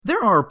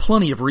There are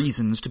plenty of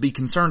reasons to be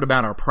concerned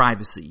about our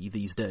privacy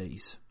these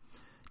days.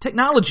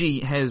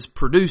 Technology has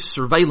produced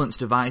surveillance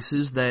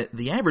devices that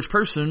the average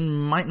person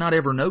might not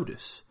ever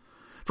notice.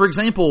 For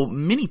example,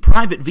 many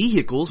private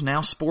vehicles now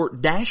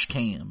sport dash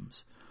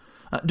cams.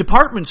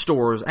 Department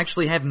stores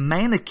actually have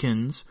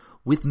mannequins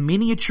with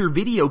miniature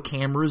video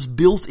cameras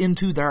built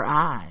into their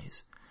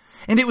eyes.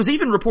 And it was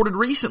even reported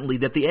recently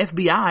that the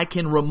FBI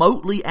can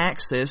remotely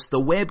access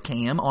the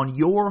webcam on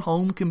your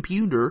home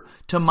computer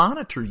to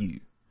monitor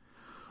you.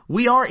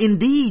 We are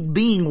indeed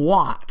being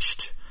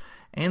watched,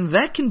 and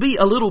that can be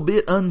a little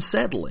bit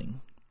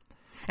unsettling.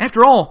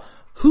 After all,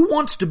 who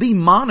wants to be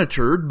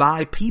monitored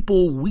by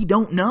people we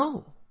don't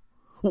know?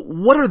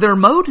 What are their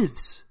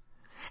motives?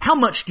 How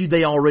much do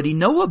they already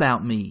know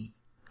about me?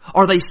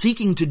 Are they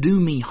seeking to do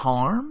me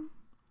harm?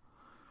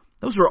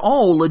 Those are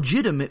all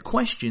legitimate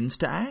questions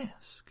to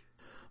ask.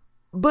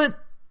 But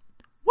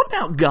what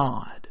about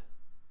God?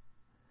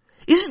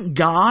 Isn't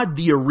God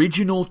the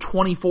original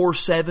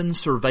 24/7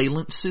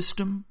 surveillance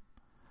system?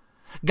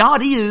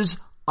 God is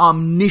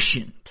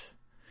omniscient.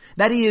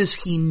 That is,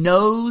 He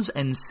knows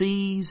and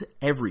sees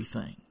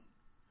everything.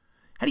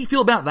 How do you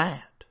feel about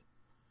that?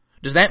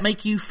 Does that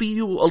make you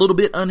feel a little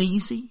bit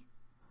uneasy?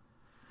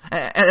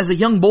 As a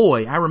young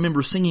boy, I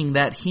remember singing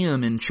that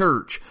hymn in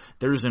church,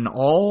 "There's an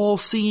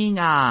all-seeing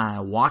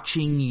eye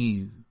watching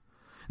you."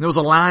 There was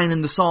a line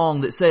in the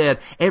song that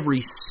said,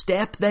 "Every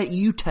step that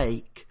you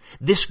take,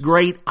 this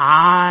great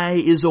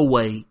eye is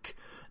awake.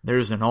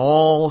 There's an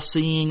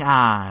all-seeing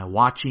eye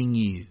watching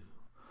you."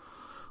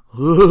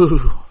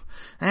 Ooh,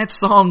 that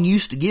song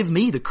used to give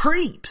me the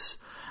creeps.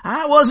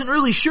 I wasn't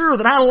really sure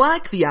that I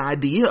liked the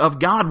idea of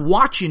God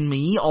watching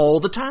me all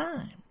the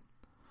time.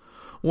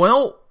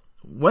 Well,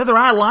 whether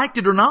I liked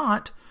it or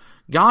not,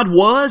 God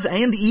was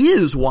and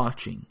is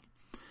watching.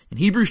 In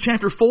Hebrews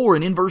chapter 4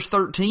 and in verse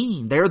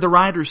 13, there the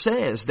writer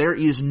says, "There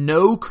is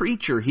no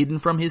creature hidden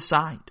from His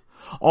sight.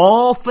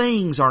 All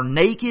things are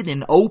naked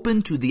and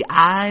open to the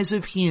eyes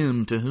of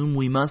Him to whom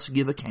we must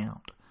give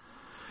account."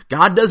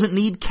 God doesn't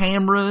need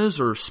cameras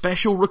or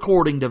special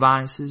recording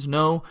devices.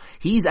 No,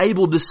 He's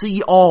able to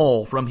see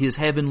all from His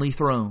heavenly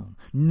throne.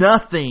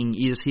 Nothing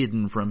is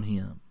hidden from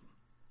Him.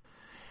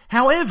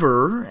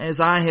 However, as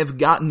I have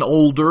gotten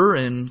older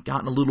and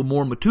gotten a little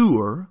more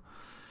mature,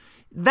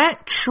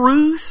 that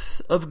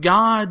truth of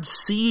God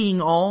seeing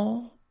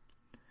all,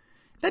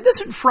 that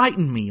doesn't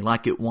frighten me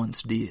like it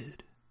once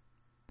did.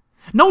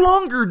 No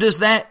longer does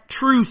that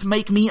truth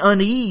make me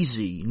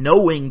uneasy,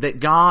 knowing that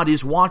God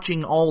is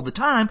watching all the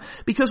time,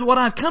 because what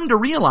I've come to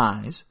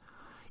realize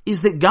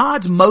is that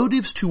God's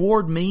motives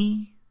toward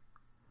me,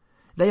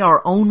 they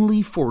are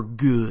only for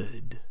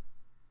good.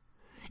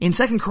 In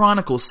 2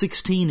 Chronicles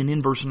 16 and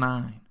in verse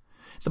 9,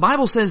 the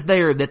Bible says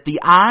there that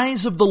the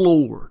eyes of the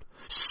Lord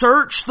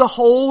search the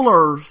whole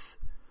earth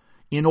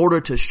in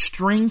order to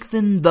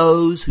strengthen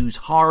those whose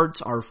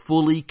hearts are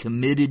fully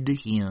committed to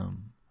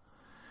Him.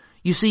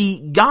 You see,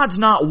 God's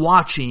not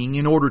watching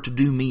in order to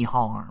do me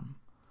harm.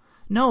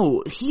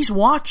 No, He's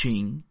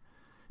watching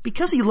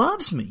because He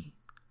loves me,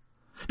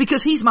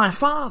 because He's my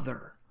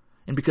Father,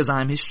 and because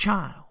I'm His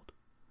child.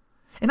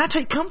 And I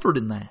take comfort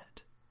in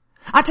that.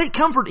 I take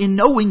comfort in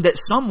knowing that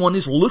someone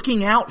is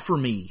looking out for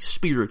me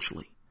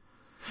spiritually.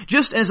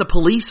 Just as a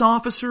police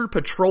officer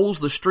patrols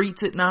the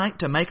streets at night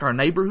to make our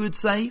neighborhood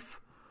safe,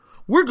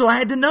 we're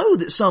glad to know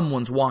that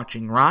someone's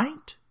watching,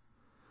 right?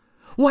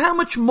 Well, how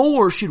much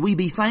more should we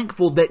be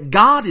thankful that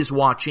God is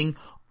watching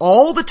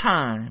all the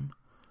time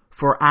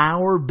for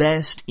our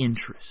best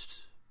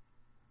interests?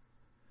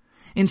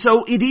 And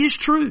so it is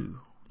true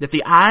that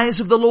the eyes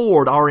of the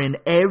Lord are in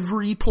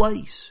every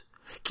place,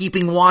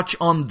 keeping watch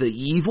on the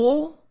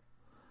evil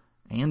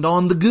and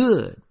on the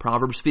good.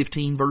 Proverbs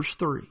 15 verse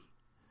 3.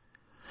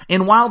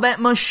 And while that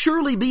must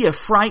surely be a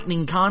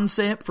frightening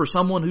concept for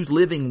someone who's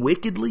living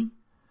wickedly,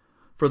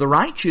 for the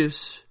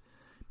righteous,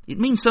 it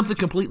means something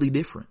completely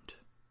different.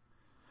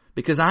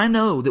 Because I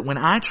know that when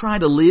I try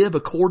to live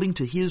according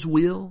to His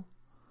will,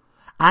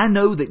 I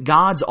know that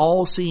God's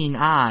all-seeing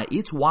eye,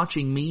 it's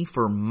watching me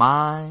for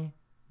my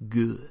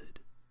good.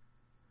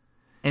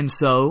 And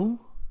so,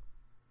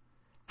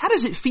 how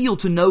does it feel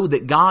to know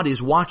that God is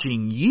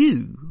watching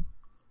you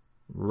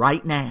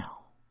right now?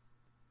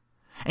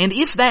 And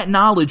if that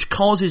knowledge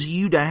causes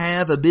you to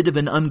have a bit of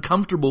an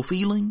uncomfortable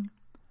feeling,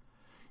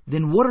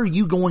 then what are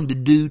you going to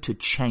do to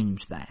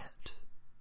change that?